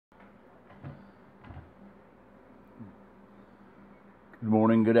Good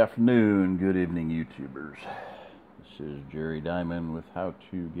morning, good afternoon, good evening, YouTubers. This is Jerry Diamond with How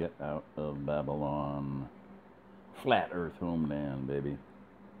to Get Out of Babylon. Flat Earth Homeland, baby.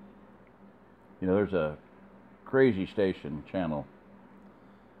 You know, there's a crazy station channel,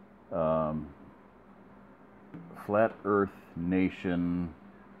 um, Flat Earth Nation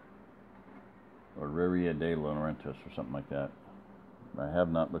or Reria de Laurentis or something like that. I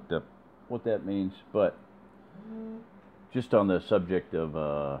have not looked up what that means, but just on the subject of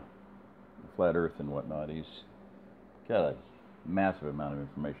flat Earth and whatnot, he's got a massive amount of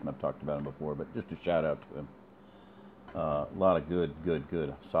information. I've talked about him before, but just a shout out to him. A lot of good,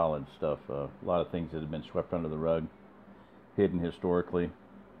 solid stuff. A lot of things that have been swept under the rug, hidden historically.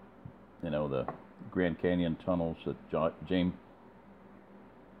 You know, the Grand Canyon tunnels that James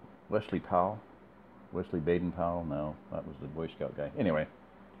Wesley Baden Powell. No, that was the Boy Scout guy. Anyway,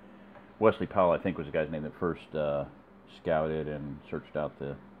 Wesley Powell, I think, was the guy's name that first scouted and searched out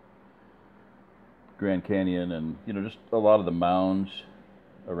the Grand Canyon, and just a lot of the mounds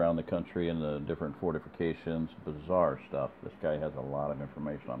around the country and the different fortifications. Bizarre stuff. This guy has a lot of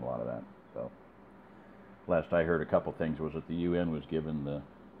information on a lot of that. So last I heard, a couple things was that the UN was given the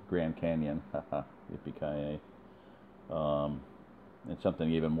Grand Canyon, yippee-ki-yay, and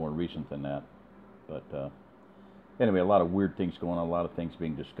something even more recent than that. But anyway, a lot of weird things going on, a lot of things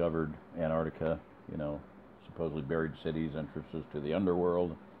being discovered. Antarctica, supposedly buried cities, entrances to the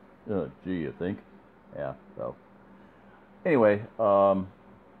underworld. Gee, you think? Yeah, so anyway,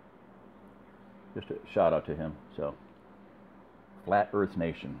 just a shout out to him. So, Flat Earth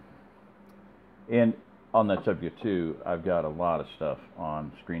Nation. And on that subject too, I've got a lot of stuff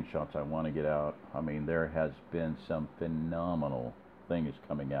on screenshots I want to get out. I mean, there has been some phenomenal things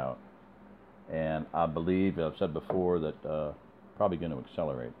coming out. And I believe, I've said before, that probably going to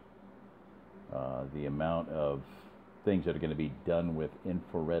accelerate the amount of things that are going to be done with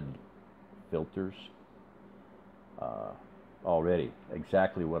infrared filters. Already,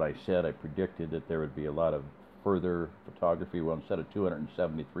 exactly what I said. I predicted that there would be a lot of further photography. Well, instead of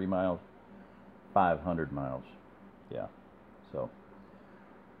 273 miles, 500 miles. Yeah, so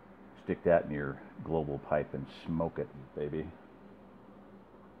stick that in your global pipe and smoke it, baby.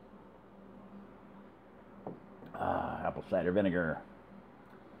 Apple cider vinegar.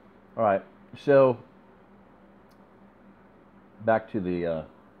 All right, so back to the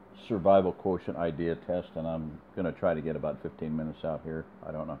survival quotient idea test, and I'm going to try to get about 15 minutes out here.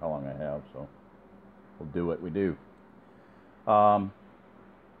 I don't know how long I have, so we'll do what we do. I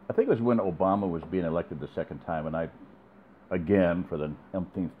think it was when Obama was being elected the second time, and I, again, for the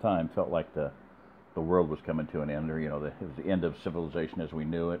umpteenth time, felt like the world was coming to an end, or, it was the end of civilization as we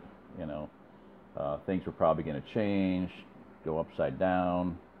knew it. Things were probably going to change, go upside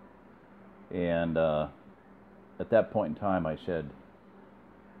down, and at that point in time, I said,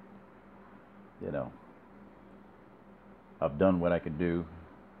 I've done what I could do.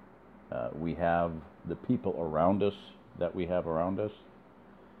 We have the people around us that we have around us.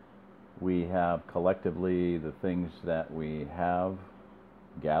 We have collectively the things that we have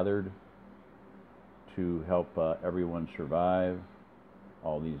gathered to help everyone survive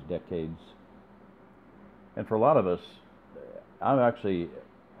all these decades. And for a lot of us, I'm actually,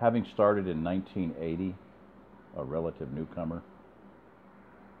 having started in 1980, a relative newcomer.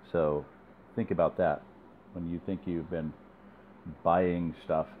 So think about that. When you think you've been buying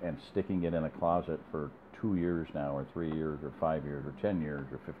stuff and sticking it in a closet for 2 years now, or 3 years, or 5 years, or 10 years,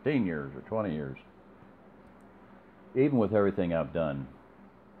 or 15 years, or 20 years, even with everything I've done,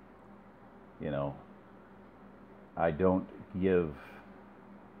 I don't give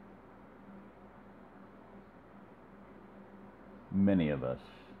many of us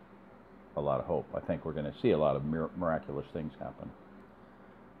a lot of hope. I think we're going to see a lot of miraculous things happen.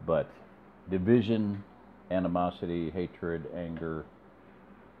 But division, animosity, hatred, anger,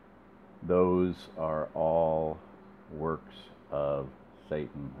 those are all works of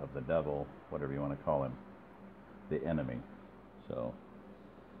Satan, of the devil, whatever you want to call him, the enemy. So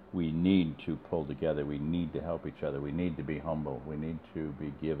we need to pull together. We need to help each other. We need to be humble. We need to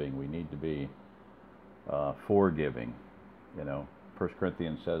be giving. We need to be forgiving. 1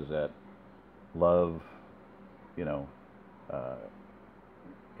 Corinthians says that love,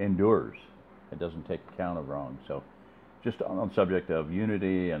 endures. It doesn't take account of wrong. So just on the subject of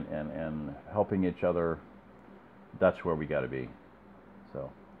unity and helping each other, that's where we got to be. So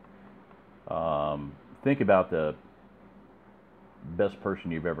think about the best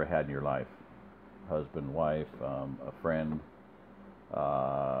person you've ever had in your life. Husband, wife, a friend,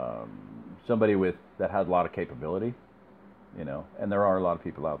 somebody that had a lot of capability, and there are a lot of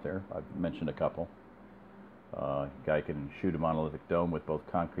people out there. I've mentioned a couple. Guy can shoot a monolithic dome with both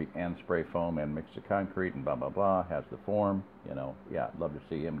concrete and spray foam and mix the concrete and blah, blah, blah. Has the form, you know. Yeah, I'd love to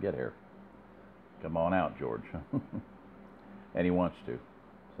see him get here. Come on out, George. And he wants to.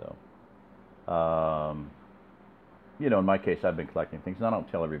 So, you know, in my case, I've been collecting things. And I don't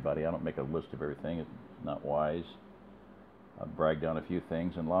tell everybody. I don't make a list of everything. It's not wise. I've bragged on a few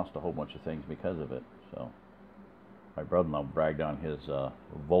things and lost a whole bunch of things because of it. So, my brother-in-law bragged on his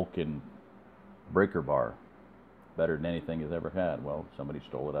Vulcan breaker bar. Better than anything he's ever had. Well, somebody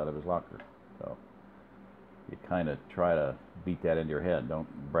stole it out of his locker. So you kind of try to beat that into your head. Don't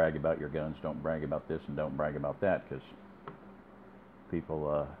brag about your guns. Don't brag about this and don't brag about that, because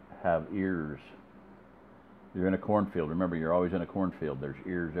people have ears. You're in a cornfield. Remember, you're always in a cornfield. There's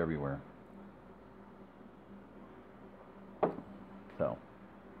ears everywhere. So,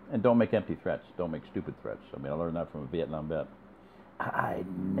 and don't make empty threats. Don't make stupid threats. I mean, I learned that from a Vietnam vet. I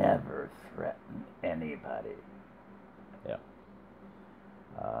never threaten anybody. Yeah.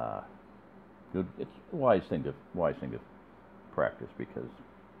 Good. It's a wise thing to practice, because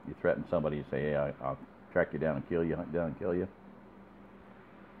you threaten somebody, you say, "Hey, I'll track you down and kill you, hunt you down and kill you."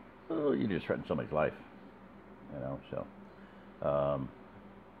 Well, you just threaten somebody's life, you know. So,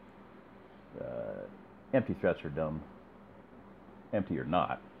 empty threats are dumb. Empty or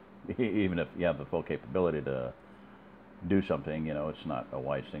not, even if you have the full capability to do something, you know, it's not a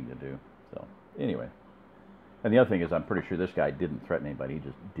wise thing to do. So, anyway. And the other thing is, I'm pretty sure this guy didn't threaten anybody. He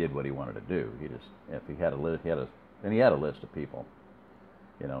just did what he wanted to do. He just, if he had a list, he had a list of people.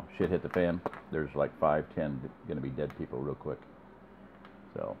 You know, shit hit the fan. There's like 5, 10 going to be dead people real quick.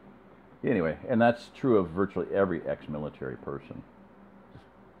 So, anyway, and that's true of virtually every ex-military person. Just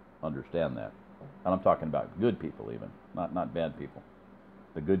understand that. And I'm talking about good people, even not bad people,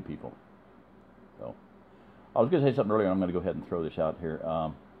 the good people. So, I was going to say something earlier. I'm going to go ahead and throw this out here.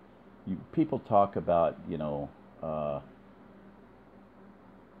 People talk about, you know,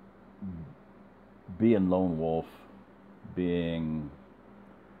 being lone wolf,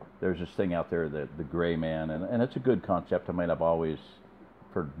 there's this thing out there, the gray man, and it's a good concept. I mean, I've always,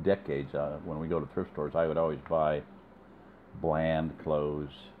 for decades, when we go to thrift stores, I would always buy bland clothes,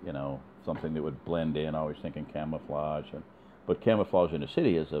 you know, something that would blend in, always thinking camouflage. But camouflage in the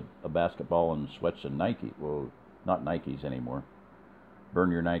city is a basketball and sweats and Nike. Well, not Nikes anymore. Burn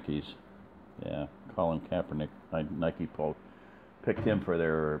your Nikes. Yeah, Colin Kaepernick, Nike picked him for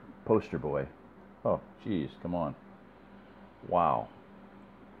their poster boy. Oh, geez, come on. Wow.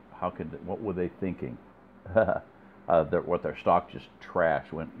 What were they thinking? What their stock just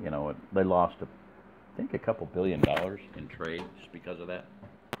trash went, you know, they lost, I think, a couple $1 billion in trade just because of that.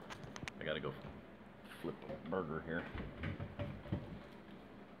 I gotta go flip a burger here.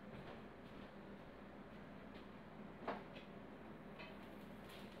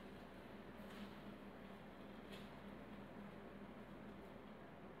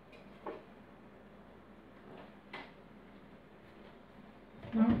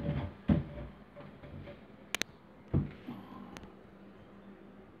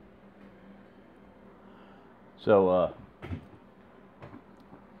 So,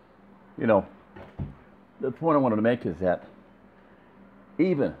 you know, the point I wanted to make is that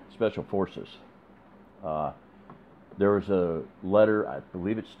even Special Forces, there was a letter, I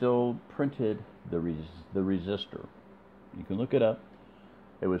believe it's still printed, the Resistor. You can look it up.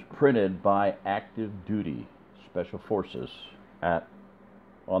 It was printed by active duty Special Forces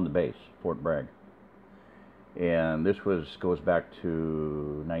on the base, Fort Bragg. And this goes back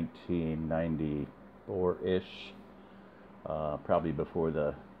to 1994-ish, probably before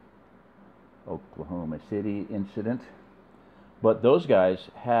the Oklahoma City incident. But those guys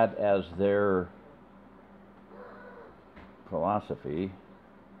had as their philosophy,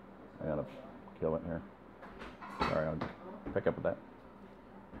 I gotta kill it here. Sorry, I'll pick up with that.